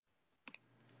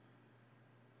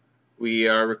We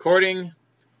are recording,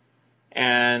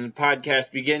 and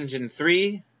podcast begins in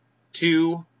 3,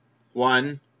 2,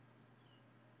 1.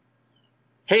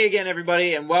 Hey again,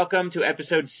 everybody, and welcome to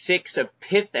episode 6 of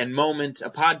Pith and Moment,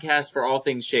 a podcast for all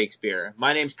things Shakespeare.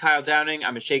 My name's Kyle Downing.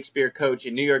 I'm a Shakespeare coach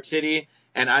in New York City,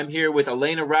 and I'm here with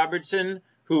Elena Robertson,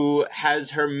 who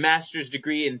has her master's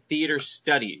degree in theater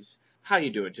studies. How you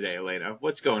doing today, Elena?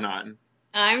 What's going on?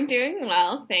 I'm doing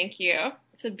well, thank you.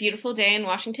 It's a beautiful day in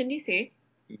Washington, D.C.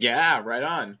 Yeah, right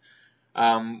on.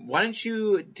 Why don't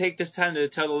you take this time to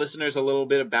tell the listeners a little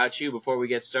bit about you before we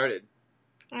get started?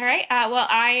 All right. Well,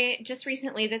 I just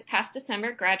recently, this past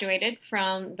December, graduated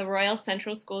from the Royal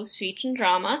Central School of Speech and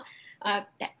Drama.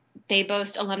 They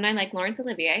boast alumni like Laurence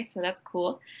Olivier, so that's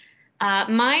cool.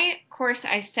 My course,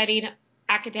 I studied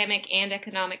academic and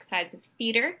economic sides of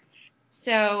theater.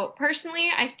 So personally,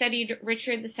 I studied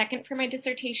Richard II for my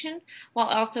dissertation while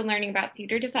also learning about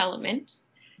theater development.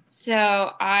 So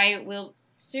I will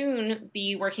soon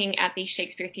be working at the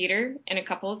Shakespeare Theater in a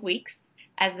couple of weeks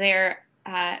as their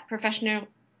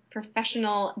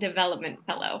professional development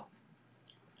fellow.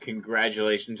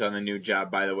 Congratulations on the new job,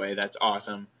 by the way. That's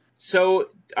awesome.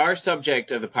 So our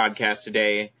subject of the podcast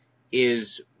today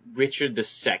is Richard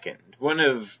II,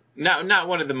 not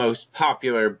one of the most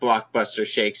popular blockbuster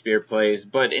Shakespeare plays,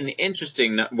 but an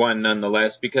interesting one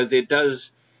nonetheless, because it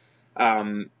does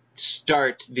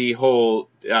start the whole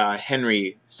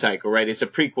Henry cycle, right? It's a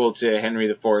prequel to Henry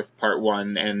IV, Part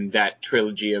 1, and that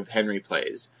trilogy of Henry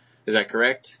plays. Is that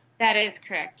correct? That is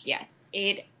correct, yes.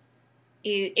 It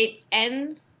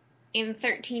ends in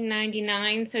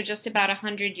 1399, so just about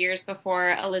 100 years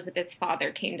before Elizabeth's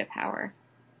father came to power.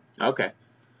 Okay.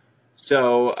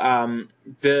 So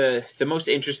the most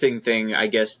interesting thing, I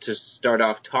guess, to start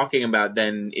off talking about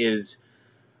then is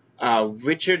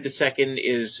Richard II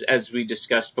is, as we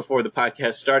discussed before the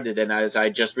podcast started, and as I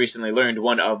just recently learned,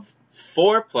 one of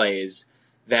 4 plays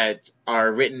that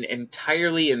are written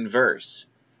entirely in verse.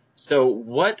 So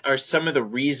what are some of the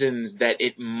reasons that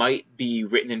it might be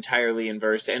written entirely in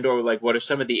verse, and or like what are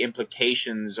some of the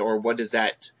implications, or what does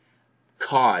that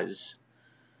cause?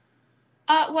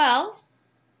 Well,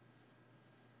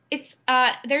 it's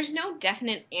there's no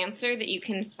definite answer that you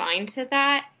can find to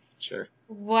that. Sure.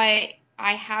 What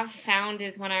I have found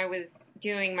is when I was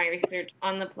doing my research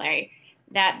on the play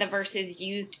that the verse is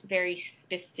used very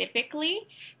specifically,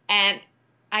 and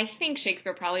I think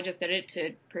Shakespeare probably just did it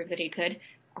to prove that he could,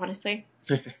 honestly.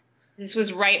 This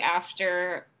was right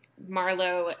after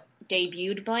Marlowe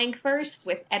debuted blank verse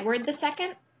with Edward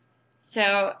II.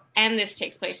 So, and this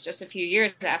takes place just a few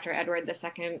years after Edward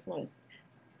II, well,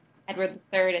 Edward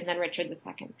III and then Richard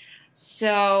II.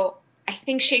 So I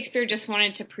think Shakespeare just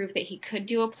wanted to prove that he could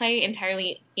do a play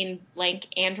entirely in blank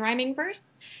and rhyming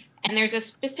verse. And there's a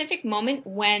specific moment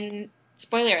when,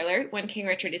 spoiler alert, when King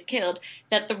Richard is killed,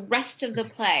 that the rest of the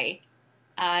play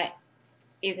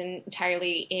is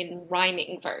entirely in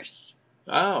rhyming verse.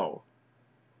 Oh.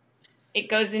 It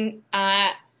goes in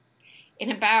about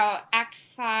Act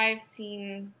 5,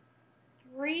 Scene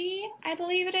 3, I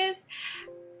believe it is.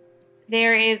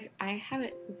 There is, I have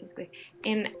it specifically,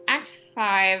 in Act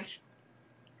 5,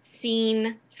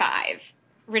 Scene 5,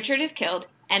 Richard is killed,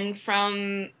 and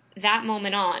from that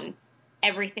moment on,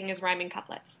 everything is rhyming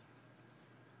couplets.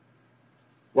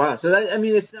 Wow, so that, I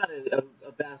mean, it's not a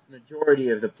vast majority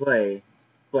of the play,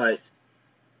 but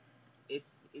it's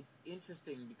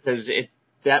interesting because at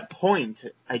that point,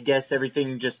 I guess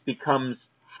everything just becomes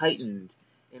heightened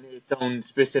in its own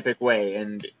specific way,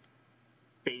 and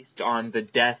based on the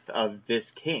death of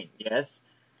this king, yes?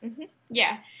 Mm-hmm.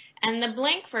 Yeah, and the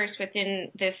blank verse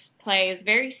within this play is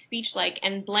very speech-like,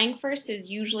 and blank verse is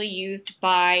usually used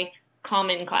by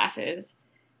common classes,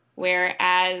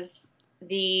 whereas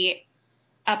the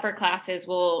upper classes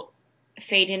will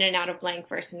fade in and out of blank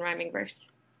verse and rhyming verse.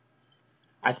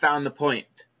 I found the point,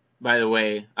 by the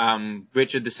way.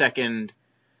 Richard II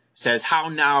says, "How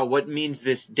now, what means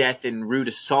this death in rude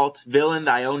assault? Villain,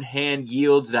 thy own hand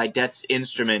yields thy death's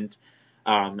instrument."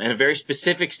 And a very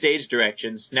specific stage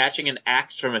direction, snatching an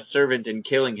axe from a servant and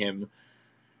killing him.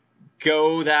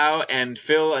 "Go thou and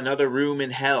fill another room in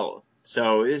hell."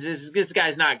 So this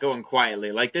guy's not going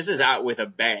quietly. Like, this is out with a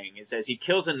bang. It says he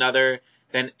kills another,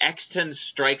 then Exton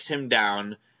strikes him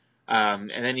down,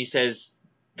 and then he says,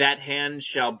 "That hand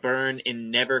shall burn in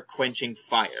never quenching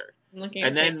fire."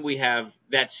 And then we have,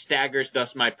 "That staggers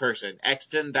thus my person.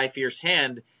 Exton, thy fierce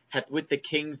hand hath with the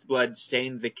king's blood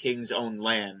stained the king's own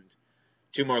land."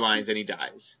 2 more lines and he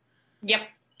dies. Yep.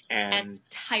 And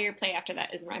entire play after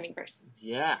that is rhyming verse.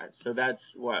 Yeah, so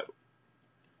that's what?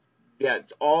 Yeah,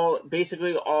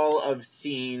 basically all of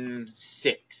Scene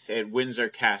 6 at Windsor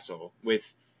Castle, with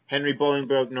Henry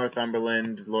Bolingbroke,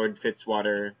 Northumberland, Lord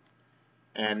Fitzwater,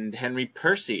 and Henry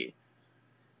Percy,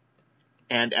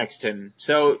 and Exton.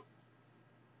 So,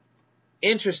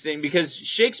 interesting, because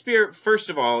Shakespeare, first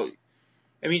of all,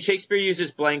 Shakespeare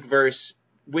uses blank verse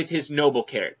with his noble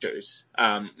characters,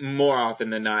 more often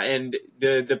than not. And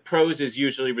the prose is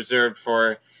usually reserved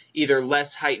for either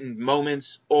less heightened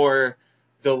moments or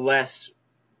the less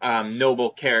noble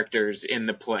characters in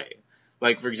the play.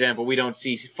 Like, for example, we don't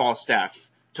see Falstaff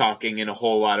talking in a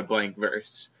whole lot of blank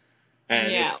verse,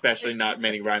 and especially not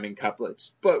many rhyming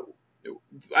couplets. But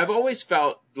I've always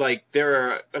felt like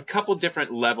there are a couple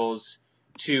different levels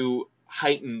to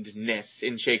heightenedness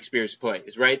in Shakespeare's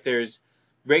plays, right? There's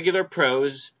regular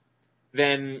prose,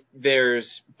 then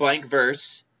there's blank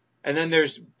verse, and then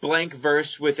there's blank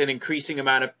verse with an increasing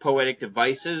amount of poetic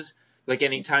devices. Like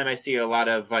anytime I see a lot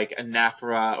of like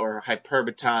anaphora or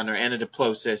hyperbaton or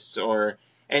anadiplosis or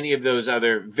any of those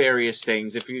other various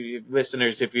things, if you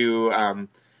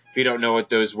don't know what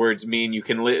those words mean, you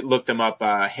can look them up,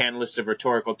 hand list of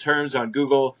rhetorical terms on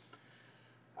Google.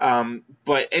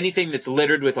 But anything that's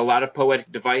littered with a lot of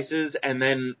poetic devices, and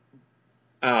then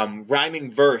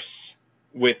rhyming verse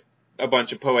with a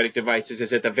bunch of poetic devices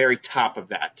is at the very top of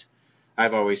that,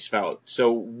 I've always felt.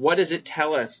 So what does it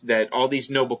tell us that all these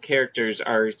noble characters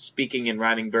are speaking in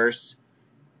rhyming verse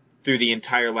through the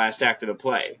entire last act of the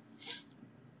play?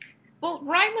 Well,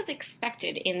 rhyme was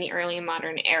expected in the early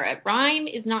modern era. Rhyme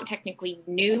is not technically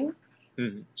new.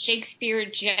 Mm-hmm. Shakespeare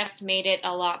just made it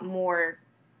a lot more,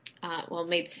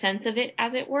 made sense of it,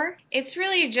 as it were. It's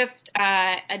really just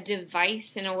a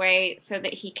device in a way so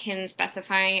that he can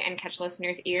specify and catch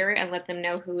listeners' ear and let them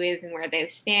know who is and where they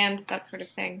stand, that sort of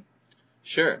thing.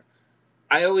 Sure.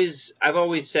 I've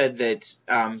always said that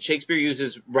Shakespeare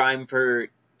uses rhyme for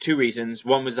two reasons.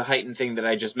 One was the heightened thing that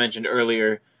I just mentioned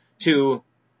earlier. Two,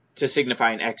 to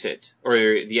signify an exit, or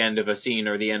the end of a scene,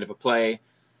 or the end of a play.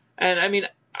 And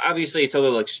obviously it's a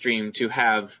little extreme to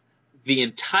have the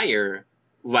entire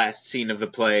last scene of the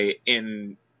play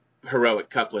in heroic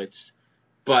couplets,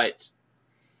 but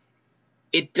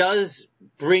it does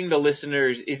bring the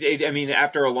listeners,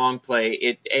 after a long play,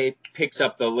 it picks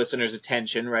up the listener's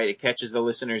attention, right? It catches the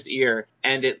listener's ear,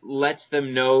 and it lets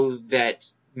them know that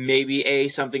maybe A,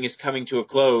 something is coming to a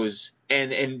close,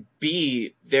 and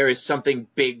B, there is something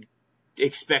big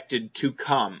expected to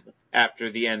come after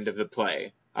the end of the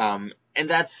play. And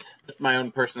that's my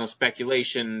own personal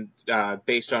speculation,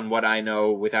 based on what I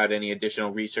know without any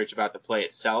additional research about the play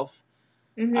itself.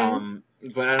 Mm-hmm.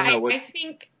 But I don't know. I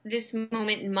think this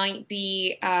moment might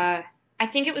be, I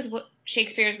think it was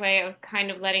Shakespeare's way of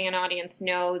kind of letting an audience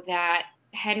know that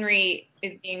Henry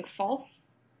is being false,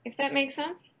 if that makes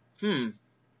sense.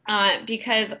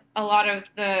 Because a lot of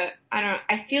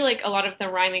I feel like a lot of the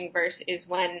rhyming verse is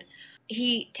when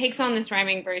he takes on this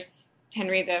rhyming verse,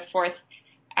 Henry IV,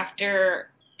 after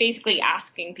basically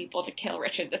asking people to kill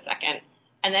Richard II.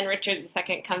 And then Richard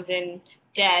II comes in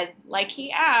dead like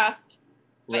he asked,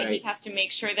 but Right. he has to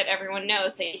make sure that everyone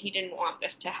knows that he didn't want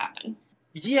this to happen.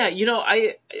 Yeah,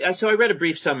 I read a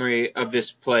brief summary of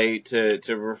this play to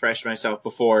refresh myself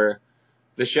before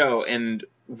the show, and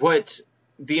what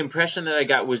the impression that I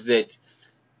got was that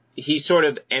he sort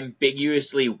of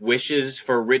ambiguously wishes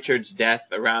for Richard's death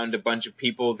around a bunch of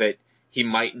people that he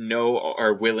might know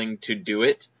are willing to do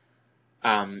it.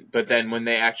 But then when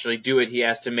they actually do it, he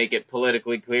has to make it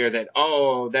politically clear that,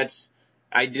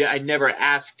 I never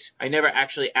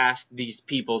actually asked these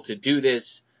people to do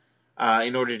this,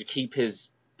 in order to keep his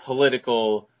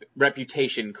political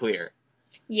reputation clear.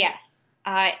 Yes.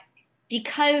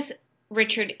 Because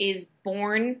Richard is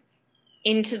born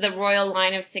into the royal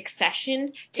line of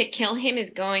succession, to kill him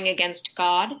is going against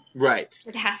God. Right.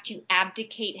 It has to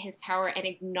abdicate his power and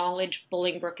acknowledge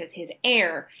Bolingbroke as his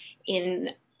heir in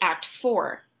Act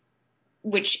 4,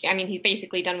 which, he's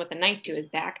basically done with a knife to his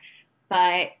back.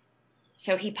 But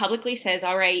so he publicly says,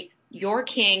 all right, you're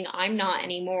king, I'm not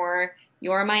anymore,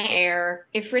 you're my heir.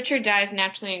 If Richard dies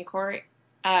naturally in court,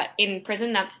 in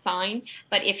prison, that's fine.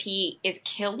 But if he is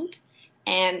killed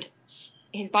and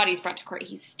his body's brought to court,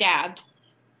 he's stabbed.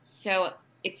 So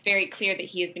it's very clear that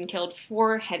he has been killed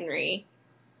for Henry.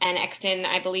 And Exton,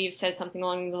 I believe, says something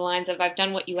along the lines of, I've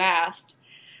done what you asked.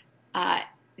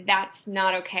 That's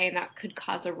not okay, and that could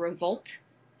cause a revolt.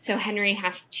 So Henry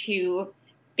has to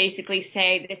basically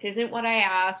say, this isn't what I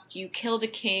asked. You killed a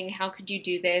king. How could you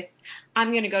do this?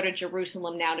 I'm going to go to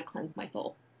Jerusalem now to cleanse my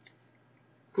soul.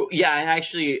 Cool. Yeah, and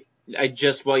actually,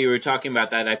 while you were talking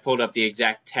about that, I pulled up the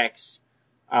exact text.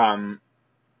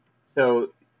 So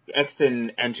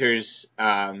Exton enters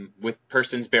with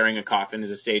persons bearing a coffin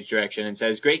as a stage direction and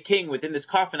says, "Great king, within this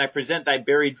coffin I present thy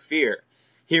buried fear.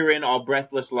 Herein all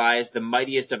breathless lies the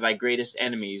mightiest of thy greatest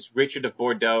enemies, Richard of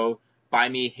Bordeaux, by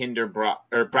me hither brought.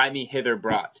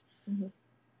 Mm-hmm.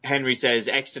 Henry says,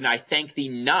 Exton, I thank thee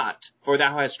not, for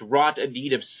thou hast wrought a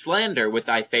deed of slander with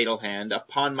thy fatal hand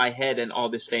upon my head and all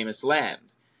this famous land.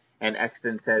 And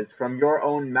Exton says, from your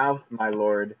own mouth, my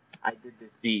lord, I did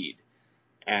this deed.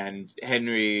 And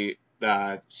Henry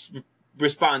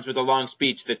responds with a long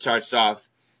speech that starts off,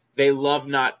 they love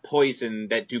not poison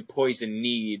that do poison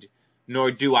need, nor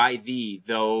do I thee,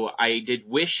 though I did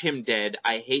wish him dead,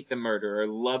 I hate the murderer,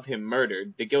 love him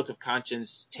murdered. The guilt of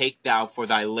conscience take thou for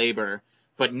thy labor,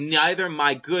 but neither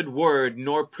my good word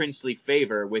nor princely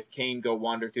favor with Cain go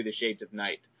wander through the shades of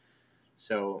night.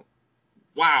 So,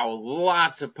 wow,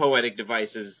 lots of poetic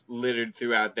devices littered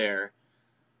throughout there,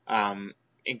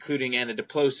 including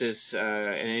anadiplosis,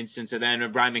 an instance of that,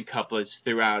 and rhyming couplets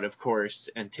throughout, of course,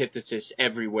 antithesis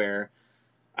everywhere.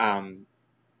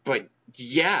 But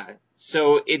yeah,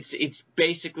 so it's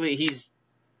basically he's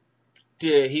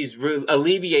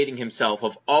alleviating himself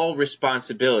of all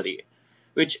responsibility,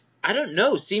 which I don't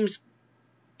know seems.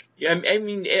 I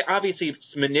mean, obviously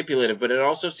it's manipulative, but it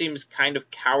also seems kind of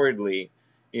cowardly,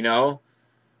 you know.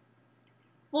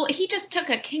 Well, he just took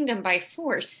a kingdom by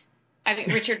force. I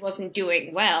mean, Richard wasn't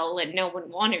doing well, and no one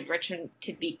wanted Richard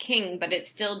to be king, but it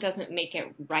still doesn't make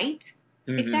it right,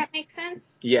 if Mm-hmm. that makes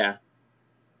sense. Yeah.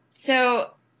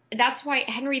 So that's why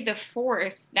Henry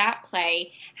IV, that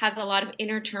play, has a lot of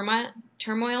inner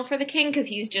turmoil for the king, because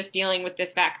he's just dealing with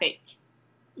this fact that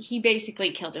he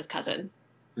basically killed his cousin.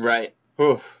 Right.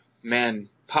 Whew. Man,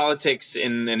 politics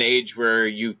in an age where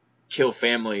you kill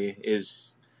family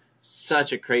is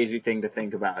such a crazy thing to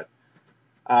think about.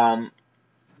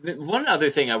 One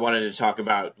other thing I wanted to talk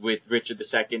about with Richard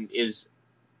II is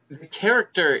the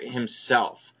character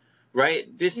himself, right?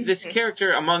 This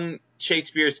character among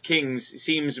Shakespeare's kings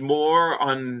seems more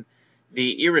on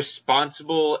the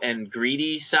irresponsible and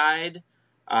greedy side.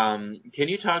 Can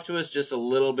you talk to us just a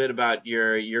little bit about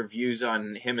your views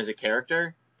on him as a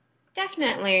character?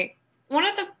 Definitely. One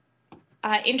of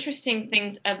the interesting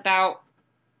things about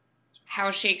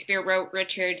how Shakespeare wrote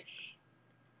Richard,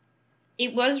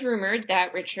 it was rumored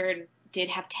that Richard did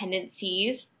have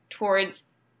tendencies towards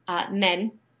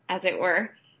men, as it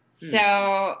were.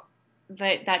 So,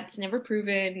 but that's never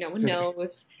proven. No one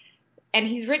knows. And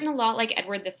he's written a lot like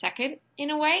Edward II in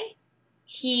a way.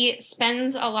 He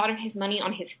spends a lot of his money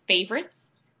on his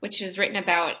favorites, which is written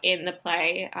about in the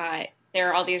play. There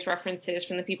are all these references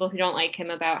from the people who don't like him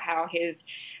about how his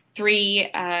three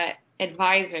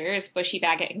advisors, Bushy,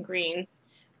 Bagot, and Green,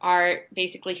 are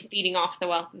basically feeding off the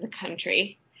wealth of the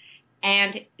country.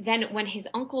 And then when his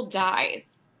uncle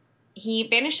dies, he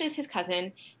banishes his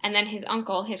cousin, and then his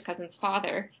uncle, his cousin's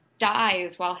father,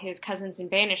 dies while his cousin's in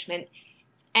banishment.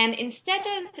 And instead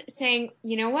of saying,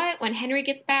 you know what, when Henry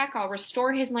gets back, I'll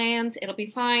restore his lands, it'll be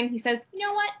fine, he says, you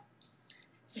know what,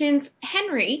 since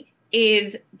Henry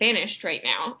is banished right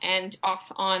now and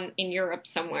off in Europe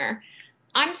somewhere,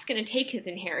 I'm just going to take his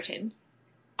inheritance.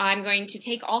 I'm going to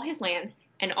take all his lands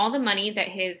and all the money that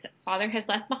his father has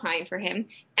left behind for him,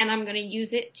 and I'm going to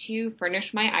use it to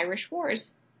furnish my Irish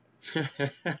wars.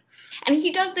 And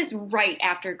he does this right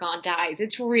after Gaunt dies.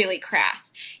 It's really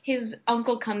crass. His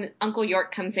Uncle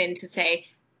York comes in to say,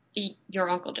 your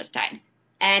uncle just died.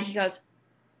 And he goes,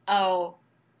 oh,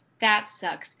 that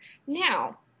sucks.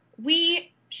 Now,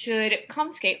 we should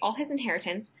confiscate all his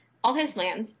inheritance, all his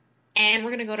lands, and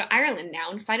we're going to go to Ireland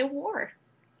now and fight a war.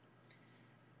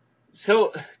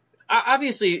 So,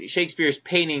 obviously, Shakespeare's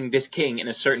painting this king in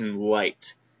a certain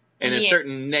light, in a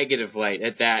certain negative light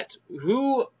at that.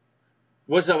 Who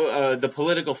was the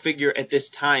political figure at this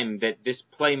time that this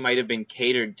play might have been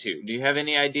catered to? Do you have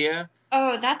any idea?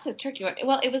 Oh, that's a tricky one.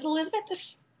 Well, it was Elizabeth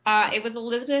I,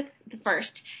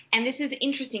 and this is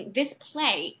interesting. This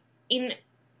play in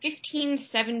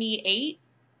 1578,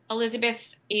 Elizabeth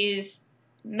is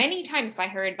many times by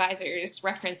her advisors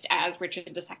referenced as Richard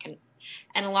II,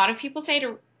 and a lot of people say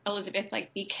to Elizabeth,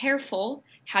 like, be careful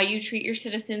how you treat your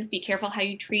citizens, be careful how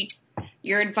you treat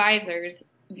your advisors.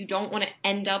 You don't want to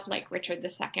end up like Richard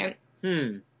II.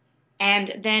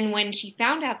 And then when she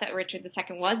found out that Richard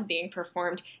II was being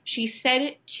performed, she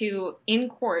said in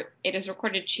court, it is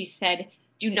recorded, she said,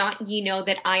 do not ye know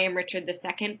that I am Richard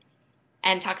II?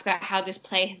 And talks about how this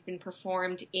play has been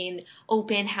performed in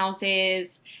open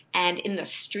houses and in the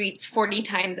streets 40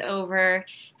 times over.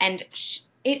 And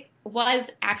it was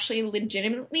actually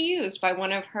legitimately used by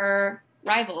one of her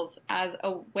rivals as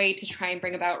a way to try and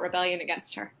bring about rebellion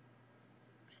against her.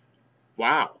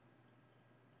 Wow.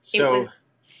 So, it was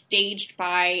staged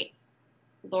by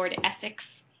Lord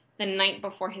Essex the night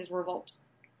before his revolt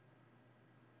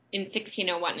in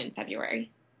 1601 in February.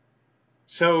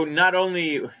 So not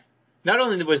only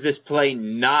was this play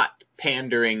not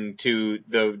pandering to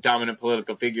the dominant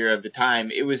political figure of the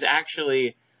time, it was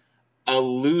actually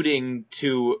alluding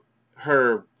to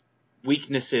her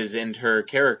weaknesses and her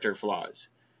character flaws.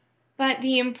 But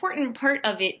the important part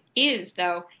of it is,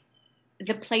 though,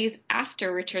 the plays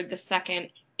after Richard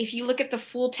II. If you look at the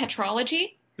full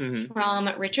tetralogy, from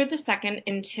Richard II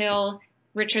until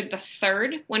Richard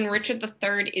III, when Richard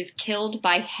III is killed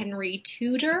by Henry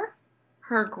Tudor,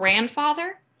 her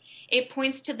grandfather, it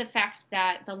points to the fact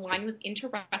that the line was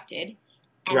interrupted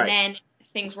and then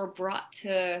things were brought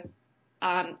to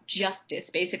justice.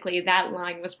 Basically, that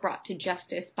line was brought to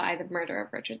justice by the murder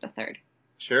of Richard III.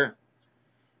 Sure.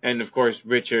 And of course,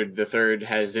 Richard III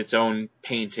has its own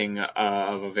painting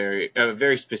of a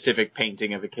very specific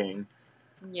painting of a king.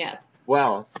 Yes.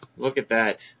 Wow, look at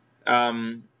that.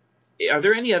 Are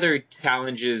there any other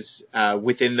challenges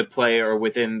within the play or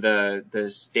within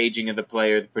the staging of the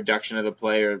play or the production of the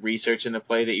play or research in the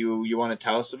play that you want to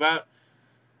tell us about?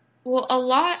 Well, a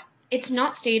lot. It's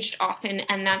not staged often,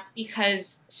 and that's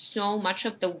because so much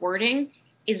of the wording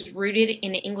is rooted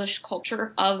in English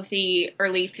culture of the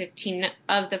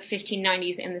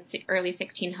 1590s and the early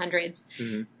 1600s.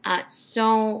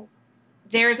 So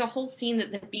there's a whole scene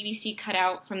that the BBC cut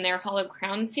out from their Hollow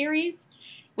Crown series,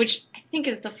 which I think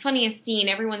is the funniest scene.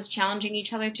 Everyone's challenging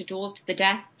each other to duels to the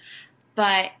death,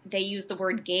 but they use the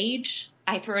word gauge.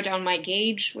 I throw down my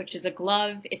gauge, which is a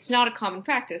glove. It's not a common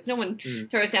practice. No one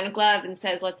throws down a glove and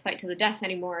says, let's fight to the death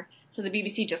anymore. So the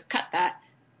BBC just cut that.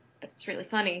 But it's really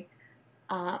funny.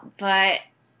 But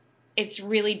it's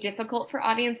really difficult for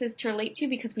audiences to relate to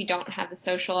because we don't have the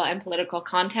social and political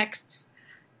contexts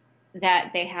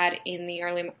that they had in the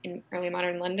early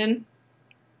modern London,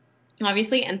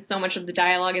 obviously. And so much of the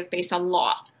dialogue is based on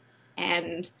law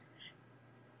and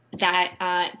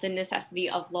that the necessity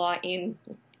of law in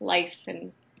life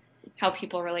and how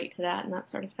people relate to that and that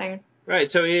sort of thing. Right.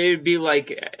 So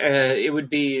it would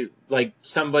be like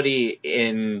somebody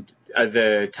in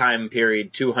the time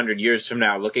period 200 years from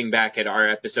now looking back at our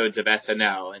episodes of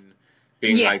SNL and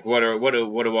being like, what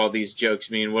do all these jokes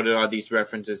mean? What do all these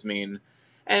references mean?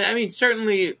 And I mean,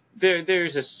 certainly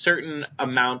there's a certain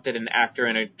amount that an actor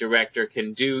and a director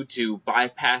can do to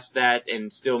bypass that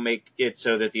and still make it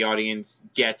so that the audience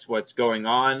gets what's going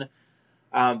on.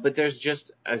 But there's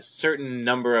just a certain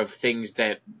number of things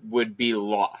that would be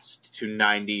lost to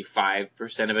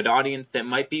 95% of an audience that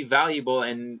might be valuable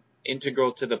and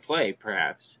integral to the play,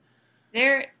 perhaps.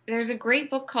 There's a great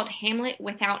book called Hamlet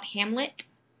Without Hamlet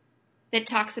that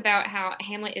talks about how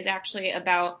Hamlet is actually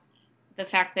about the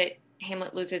fact that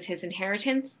Hamlet loses his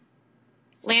inheritance.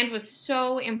 Land was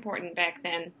so important back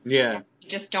then. Yeah. We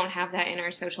just don't have that in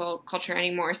our social culture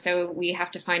anymore, so we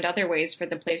have to find other ways for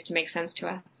the plays to make sense to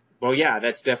us. Well, yeah,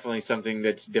 that's definitely something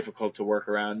that's difficult to work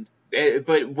around.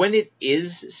 But when it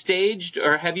is staged,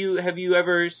 or have you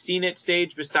ever seen it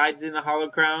staged besides in the Hollow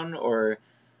Crown, or?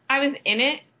 I was in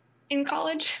it in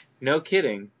college. No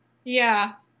kidding.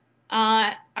 Yeah.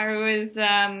 I was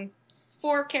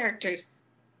 4 characters,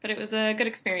 but it was a good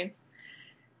experience.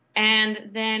 And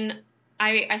then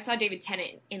I saw David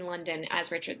Tennant in London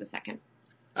as Richard II.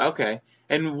 Okay.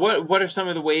 And what are some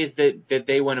of the ways that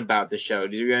they went about the show?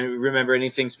 Do you remember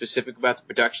anything specific about the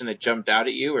production that jumped out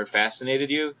at you or fascinated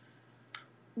you?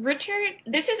 Richard,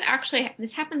 this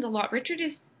happens a lot. Richard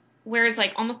wears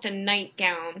like almost a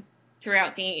nightgown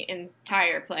throughout the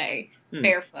entire play,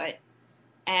 barefoot.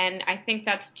 And I think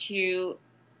that's to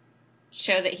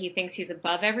show that he thinks he's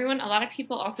above everyone. A lot of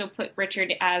people also put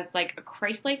Richard as like a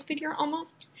Christ-like figure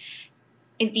almost.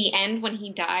 At the end, when he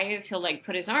dies, he'll like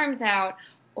put his arms out,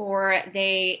 or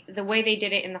the way they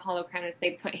did it in the Hollow Crown is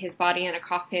they put his body in a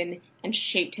coffin and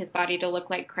shaped his body to look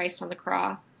like Christ on the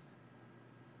cross.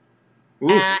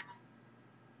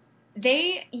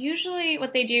 They usually,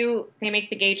 what they do, they make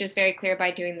the gauges very clear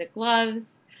by doing the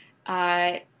gloves.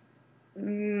 The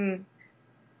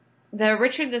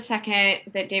Richard II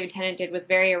that David Tennant did was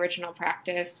very original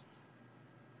practice,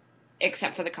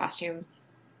 except for the costumes.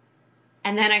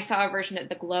 And then I saw a version at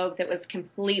the Globe that was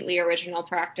completely original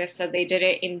practice. So they did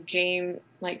it in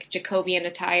Jacobean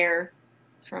attire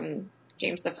from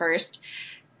James I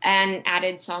and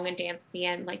added song and dance at the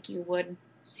end like you would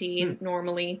see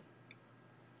normally.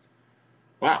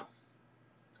 Wow.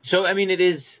 So, I mean, it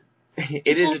is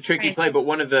a tricky play, but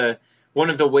one of the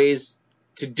ways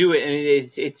to do it, and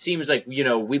it seems like,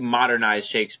 we modernize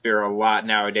Shakespeare a lot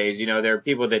nowadays. There are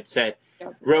people that set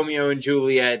Romeo and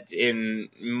Juliet in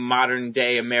modern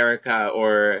day America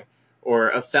or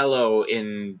Othello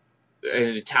in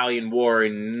an Italian war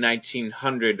in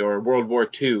 1900 or World War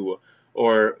II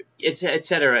or It's et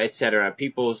cetera, et cetera.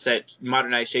 People said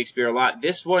modernize Shakespeare a lot.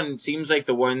 This one seems like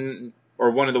the one,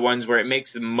 or one of the ones where it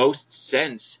makes the most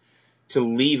sense to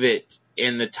leave it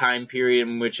in the time period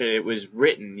in which it was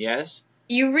written, yes?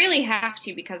 You really have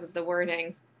to because of the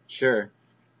wording. Sure.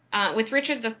 With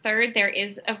Richard III, there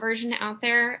is a version out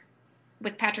there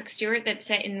with Patrick Stewart that's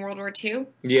set in World War II.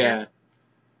 Yeah.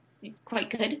 Quite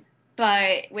good.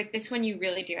 But with this one, you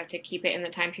really do have to keep it in the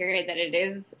time period that it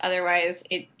is. Otherwise,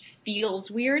 it feels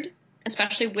weird,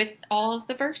 especially with all of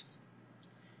the verse.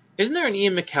 Isn't there an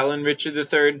Ian McKellen Richard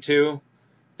III, too?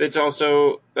 That's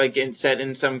also, like, set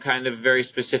in some kind of very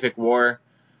specific war?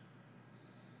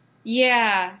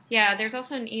 Yeah. There's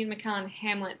also an Ian McKellen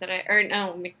Hamlet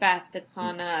Macbeth that's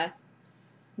on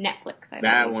Netflix, I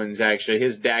That believe. one's actually,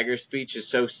 his dagger speech is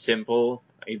so simple.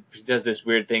 He does this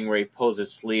weird thing where he pulls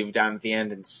his sleeve down at the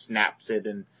end and snaps it,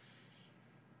 and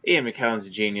Ian McKellen's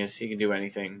a genius. He can do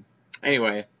anything.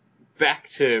 Anyway, back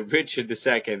to Richard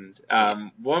II.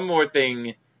 One more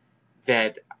thing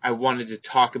that I wanted to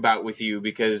talk about with you,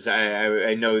 because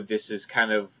I know this is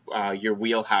kind of your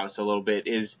wheelhouse a little bit,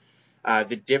 is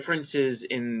the differences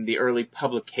in the early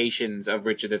publications of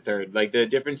Richard III. Like the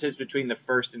differences between the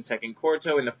first and second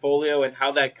quarto and the folio, and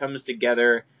how that comes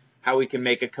together, how we can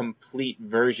make a complete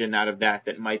version out of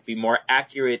that might be more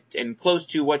accurate and close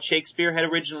to what Shakespeare had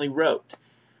originally wrote.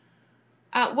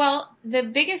 Well, the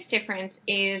biggest difference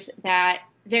is that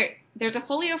there's a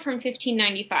folio from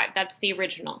 1595. That's the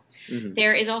original. Mm-hmm.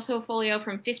 There is also a folio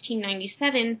from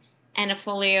 1597 and a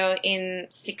folio in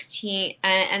 16,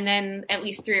 and then at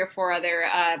least 3 or 4 other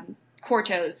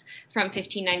quartos from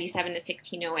 1597 to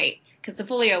 1608, because the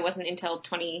folio wasn't until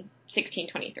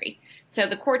 1623. So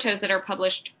the quartos that are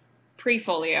published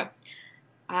pre-folio,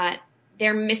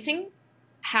 they're missing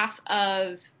half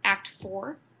of Act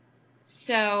 4.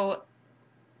 So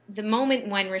the moment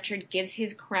when Richard gives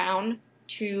his crown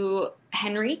to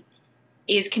Henry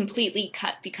is completely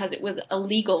cut because it was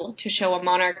illegal to show a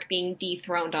monarch being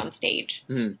dethroned on stage.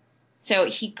 Mm. So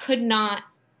he could not,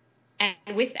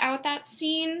 and without that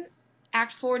scene,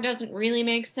 Act 4 doesn't really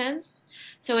make sense.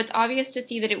 So it's obvious to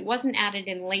see that it wasn't added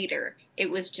in later.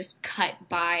 It was just cut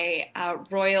by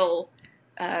royal,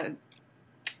 by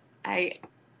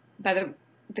the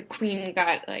queen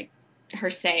got like her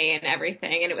say and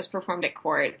everything, and it was performed at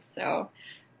court, so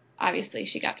obviously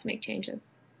she got to make changes.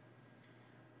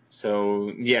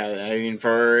 So, yeah, I mean,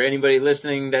 for anybody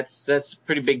listening, that's a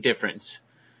pretty big difference.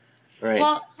 Right.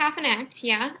 Well, half an act,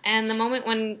 yeah, and the moment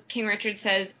when King Richard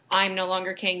says, "I'm no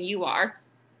longer king, you are,"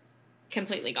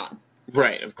 completely gone.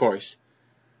 Right, of course.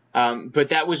 But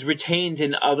that was retained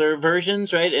in other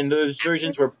versions, right? And those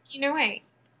versions were... 1608.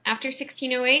 After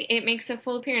 1608, it makes a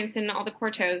full appearance in all the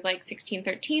quartos. Like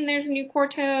 1613, there's a new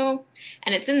quarto,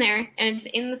 and it's in there, and it's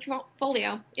in the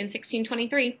folio in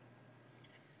 1623.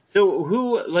 So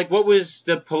what was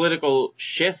the political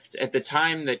shift at the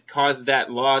time that caused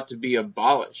that law to be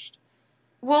abolished?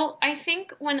 Well, I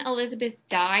think when Elizabeth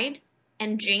died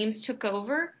and James took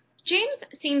over, James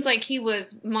seems like he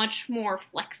was much more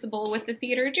flexible with the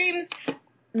theater. James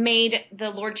made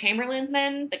the Lord Chamberlain's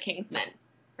men the King's men,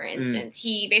 for instance.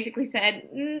 He basically said,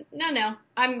 no,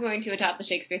 I'm going to adopt the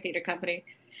Shakespeare Theatre Company.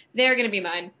 They're going to be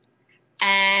mine.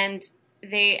 And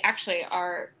they actually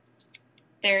are,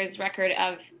 there's record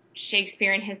of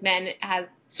Shakespeare and his men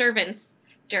as servants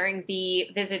during the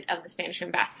visit of the Spanish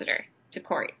ambassador to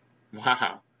court.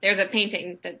 Wow. There's a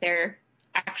painting that they're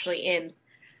actually in.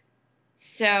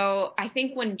 So I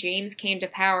think when James came to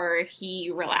power,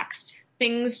 he relaxed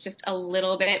things just a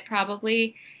little bit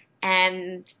probably,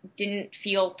 and didn't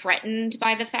feel threatened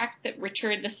by the fact that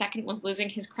Richard II was losing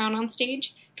his crown on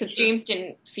stage, because Sure. James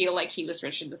didn't feel like he was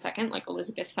Richard II, like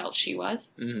Elizabeth felt she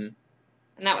was. Mm-hmm.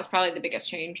 And that was probably the biggest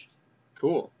change.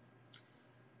 Cool.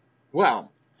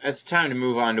 Well, it's time to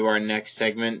move on to our next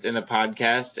segment in the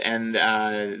podcast,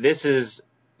 and this is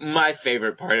my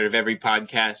favorite part of every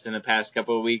podcast in the past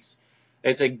couple of weeks.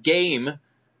 It's a game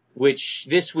which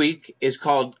this week is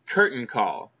called Curtain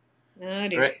Call. Oh,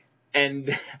 dear. Right?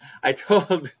 And I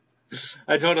told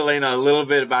Elena a little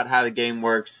bit about how the game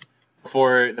works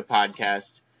for the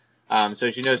podcast, so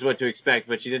she knows what to expect,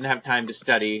 but she didn't have time to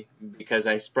study because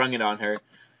I sprung it on her.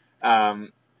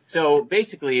 So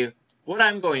basically, what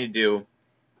I'm going to do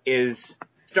is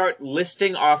start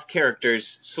listing off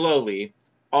characters slowly,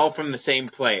 all from the same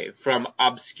play, from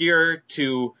obscure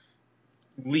to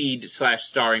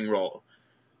lead/starring role,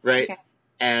 right? Okay.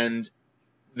 And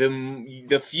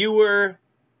the fewer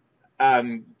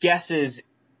guesses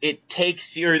it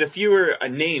takes you, or the fewer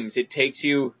names it takes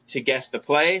you to guess the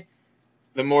play,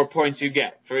 the more points you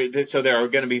get. So there are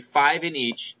going to be 5 in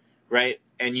each, right?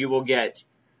 And you will get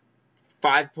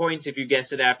 5 points if you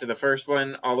guess it after the first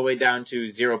one, all the way down to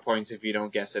 0 points if you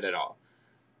don't guess it at all.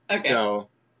 Okay. So,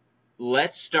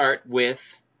 let's start with...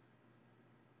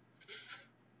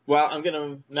 Well,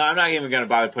 I'm not even gonna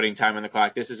bother putting time on the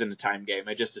clock. This isn't a time game.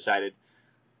 I just decided.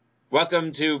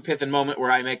 Welcome to Pith and Moment,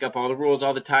 where I make up all the rules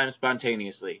all the time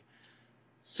spontaneously.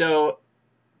 So,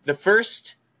 the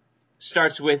first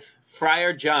starts with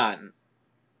Friar John.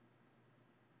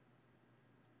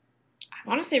 I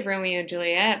want to say Romeo and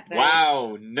Juliet. But...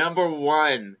 Wow, number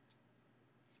 1.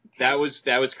 Okay. That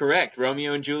was correct.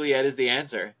 Romeo and Juliet is the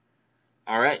answer.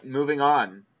 All right, moving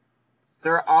on.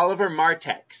 Sir Oliver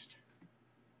Martext.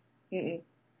 Mm-mm.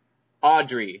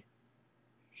 Audrey.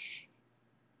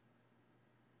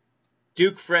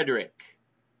 Duke Frederick.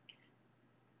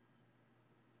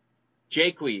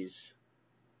 Jaques.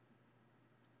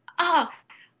 Ah,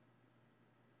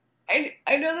 I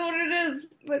don't know what it is,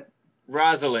 but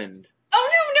Rosalind.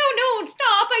 oh no,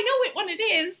 stop! I know what one it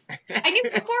is. I knew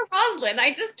before Rosalind.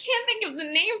 I just can't think of the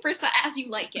name for As You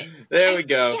Like It. There we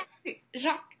go.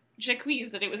 Jacques,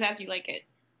 that it was As You Like It.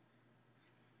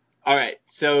 All right,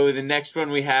 so the next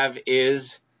one we have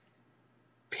is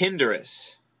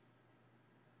Pindarus.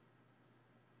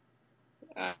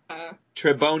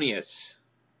 Trebonius.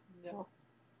 No.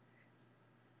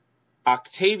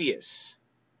 Octavius.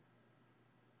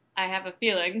 I have a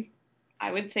feeling.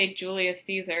 I would say Julius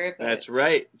Caesar. But... That's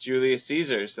right, Julius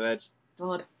Caesar. So that's,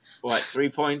 God. what, 3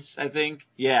 points, I think?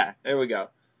 Yeah, there we go.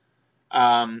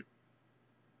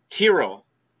 Tyrrell.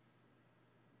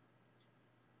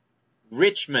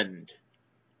 Richmond.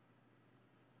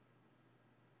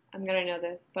 I'm gonna know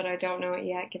this, but I don't know it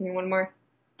yet. Give me one more.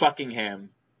 Buckingham.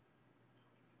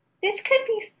 This could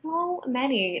be so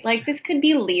many. Like, this could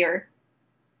be Lear.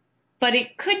 But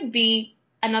it could be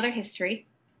another history.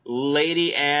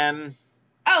 Lady Anne.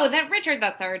 Oh, that Richard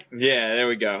III. Yeah, there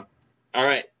we go. All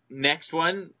right, next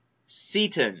one.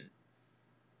 Seaton.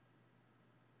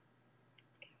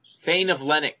 Thane of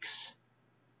Lennox.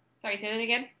 Sorry, say that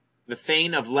again? The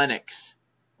Thane of Lennox.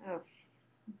 Oh.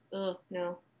 Ugh,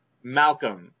 no.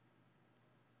 Malcolm.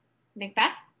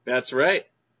 Macbeth? That's right.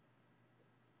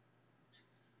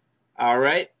 All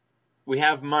right. We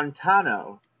have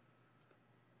Montano.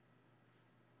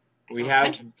 We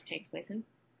have takes place in.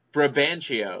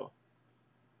 Brabantio.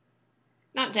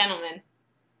 Not gentlemen.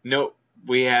 No,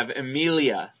 we have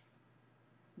Emilia.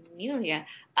 Amelia.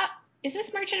 Is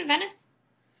this Merchant of Venice?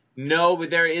 No, but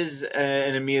there is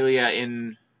an Emilia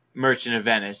in Merchant of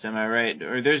Venice. Am I right?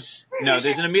 Or there's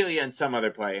an Emilia in some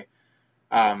other play.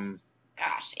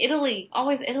 Gosh, Italy.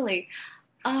 Always Italy.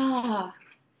 Ah.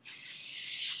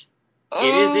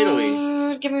 It is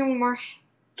Italy. Give me one more.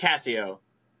 Cassio.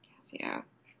 Cassio.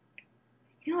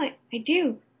 You know what? I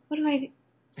do. What do I...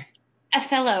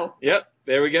 Othello. Yep,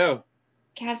 there we go.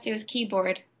 Cassio's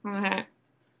keyboard. Next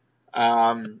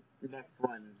one.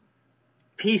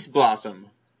 Peace Blossom.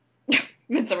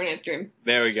 Midsummer Night's Dream.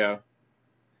 There we go.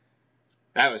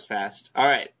 That was fast. All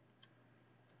right.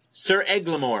 Sir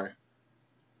Eglamour.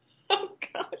 Oh,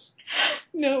 gosh.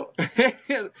 No.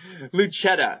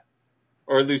 Lucetta.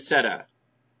 Or Lucetta.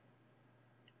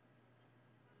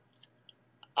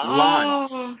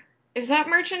 Launce. Oh. Is that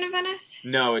Merchant of Venice?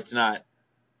 No, it's not.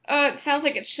 Oh, it sounds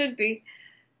like it should be.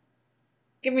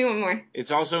 Give me one more.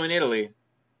 It's also in Italy.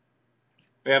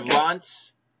 We have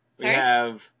Launce. We Sorry?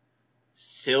 have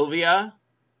Sylvia.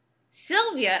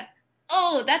 Sylvia.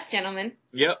 Oh, that's gentlemen.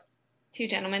 Yep. 2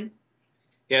 gentlemen.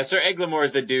 Yeah, Sir Eglamour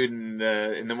is the dude in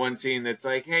the one scene that's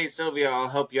like, hey, Sylvia, I'll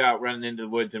help you out running into the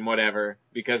woods and whatever,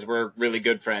 because we're really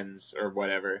good friends, or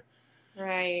whatever.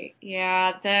 Right.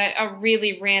 Yeah, a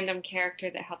really random character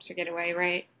that helps her get away,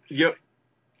 right? Yep.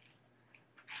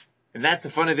 And that's the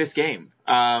fun of this game.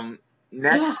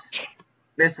 Next,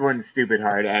 this one's stupid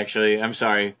hard, actually. I'm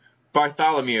sorry.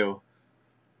 Bartholomew.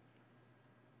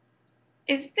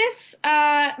 Is this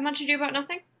Much Ado About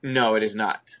Nothing? No, it is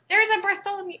not. There is a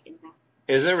Bartholomew in that.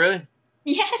 Is there really?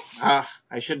 Yes.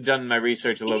 I should have done my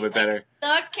research a little bit better.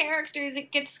 The character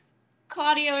that gets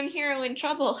Claudio and Hero in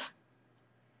trouble.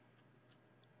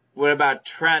 What about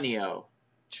Tranio?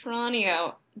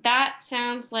 Tranio. That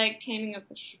sounds like Taming of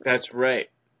the Shrew. That's right.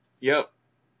 Yep.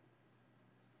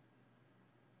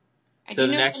 So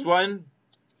the next one,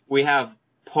 we have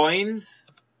Poins,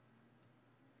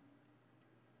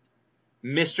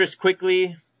 Mistress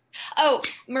Quickly. Oh,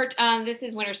 this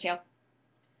is Winter's Tale.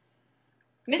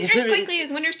 Mistress Quickly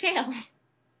is Winter's Tale.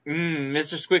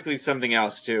 Mistress Quickly is something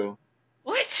else, too.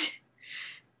 What?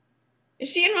 Is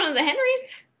she in one of the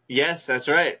Henrys? Yes, that's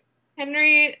right.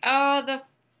 Henry, the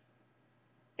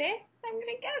 5th, I'm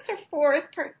gonna guess, or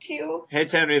 4th, part 2.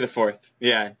 It's Henry the 4th.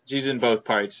 Yeah, she's in both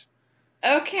parts.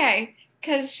 Okay.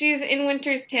 Because she's in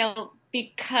Winter's Tale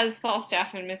because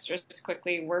Falstaff and Mistress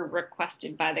Quickly were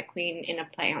requested by the Queen in a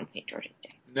play on St. George's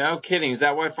Day. No kidding. Is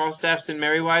that why Falstaff's in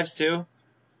Merry Wives too?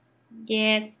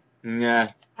 Yes. Nah.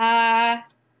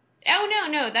 Oh,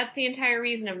 no. That's the entire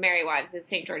reason of Merry Wives is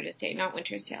St. George's Day, not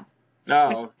Winter's Tale. No.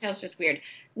 Winter's Tale's just weird.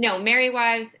 No, Merry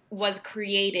Wives was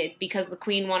created because the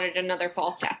Queen wanted another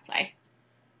Falstaff play.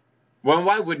 Well,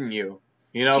 why wouldn't you?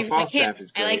 You know, She was Falstaff like,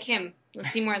 is great. I like him.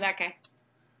 Let's see more of that guy.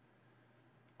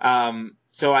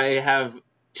 So I have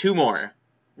two more,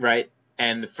 right?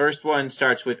 And the first one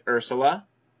starts with Ursula.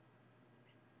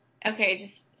 Okay,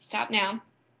 just stop now.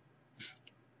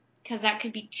 Because that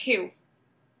could be two.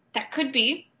 That could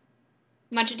be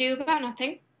Much Ado About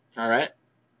Nothing. All right.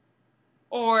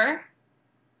 Or,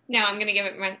 no, I'm going to give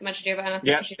it Much Ado About Nothing.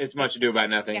 Yeah, it's Much Ado About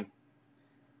Nothing.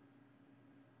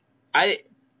 Yeah.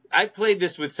 I've played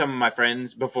this with some of my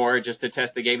friends before just to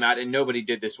test the game out, and nobody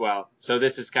did this well. So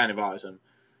this is kind of awesome.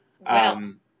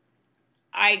 Well,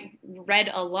 I read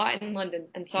a lot in London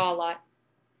and saw a lot.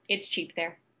 It's cheap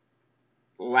there.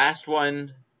 Last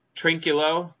one,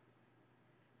 Trinculo.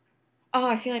 Oh,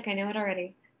 I feel like I know it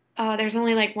already. Oh, there's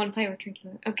only like one play with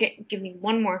Trinculo. Okay, give me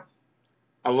one more.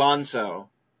 Alonso.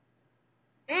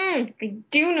 I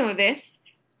do know this.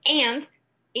 And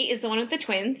it is the one with the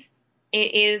twins.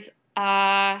 It is,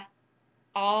 not.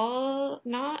 No,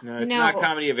 it's not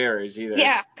Comedy of Errors either.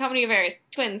 Yeah, Comedy of Errors.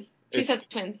 Twins. Two sets of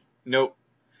twins. Nope.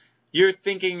 You're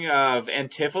thinking of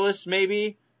Antipholus,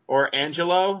 maybe? Or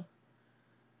Angelo?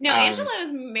 No, Angelo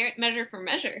is Measure for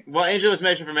Measure. Well, Angelo's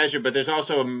Measure for Measure, but there's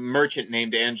also a merchant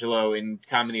named Angelo in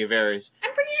Comedy of Errors.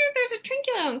 I'm pretty sure there's a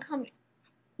Trinculo in Comedy.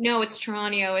 No, it's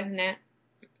Tranio, isn't it?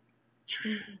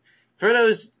 For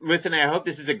those listening, I hope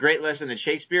this is a great lesson that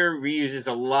Shakespeare reuses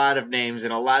a lot of names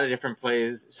in a lot of different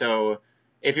plays. So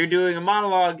if you're doing a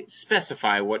monologue,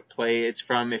 specify what play it's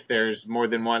from if there's more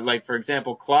than one. Like, for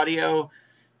example, Claudio,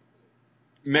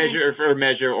 Measure for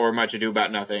Measure, or Much Ado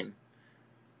About Nothing.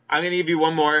 I'm going to give you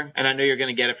one more, and I know you're going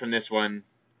to get it from this one.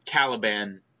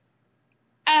 Caliban.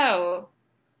 Oh,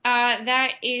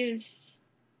 that is,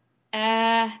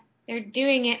 they're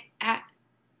doing it at,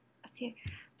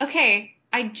 okay,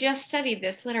 I just studied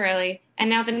this, literally, and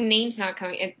now the name's not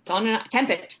coming. It's on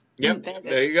Tempest. Yep,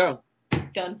 there you go.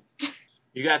 Done.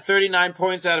 You got 39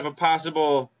 points out of a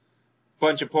possible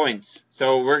bunch of points.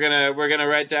 So we're gonna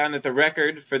write down that the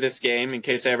record for this game, in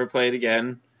case I ever play it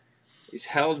again, is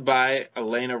held by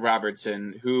Elena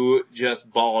Robertson, who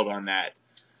just balled on that.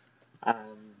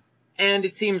 And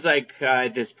it seems like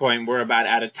at this point we're about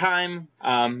out of time.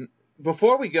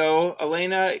 Before we go,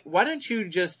 Elena, why don't you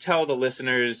just tell the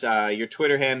listeners your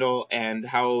Twitter handle and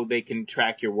how they can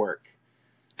track your work?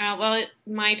 Well,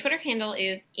 my Twitter handle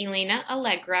is Elena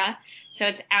Allegra, so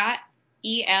it's at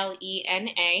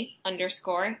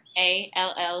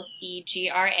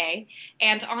ELENA_ALLEGRA.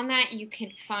 And on that, you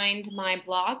can find my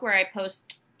blog where I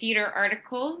post theater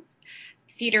articles,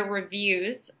 theater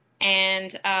reviews,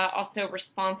 and also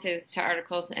responses to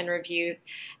articles and reviews,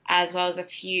 as well as a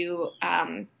few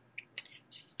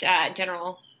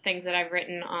general things that I've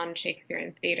written on Shakespeare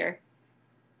and theater.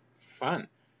 Fun.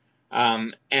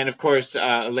 And of course,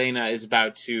 Elena is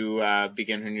about to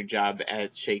begin her new job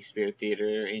at Shakespeare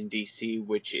Theater in DC,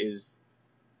 which is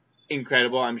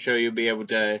incredible. I'm sure you'll be able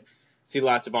to see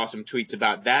lots of awesome tweets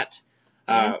about that.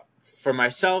 For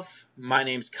myself, my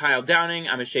name's Kyle Downing.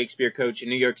 I'm a Shakespeare coach in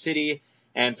New York City.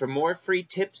 And for more free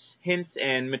tips, hints,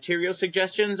 and material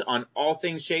suggestions on all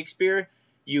things Shakespeare,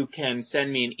 you can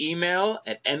send me an email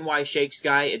at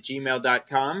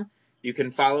nyshakesguy@gmail.com. You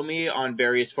can follow me on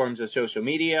various forms of social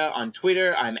media. On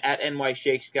Twitter, I'm at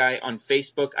nyshakesguy. On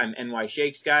Facebook, I'm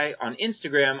nyshakesguy. On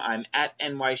Instagram, I'm at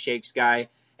nyshakesguy.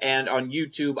 And on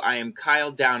YouTube, I am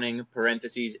Kyle Downing,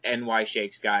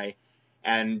 _nyshakesguy.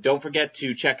 And don't forget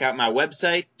to check out my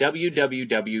website,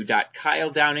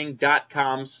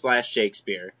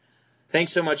 www.kyledowning.com/Shakespeare.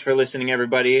 Thanks so much for listening,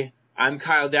 everybody. I'm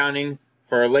Kyle Downing.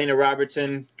 For Elena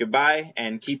Robertson, goodbye,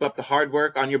 and keep up the hard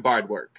work on your bard work.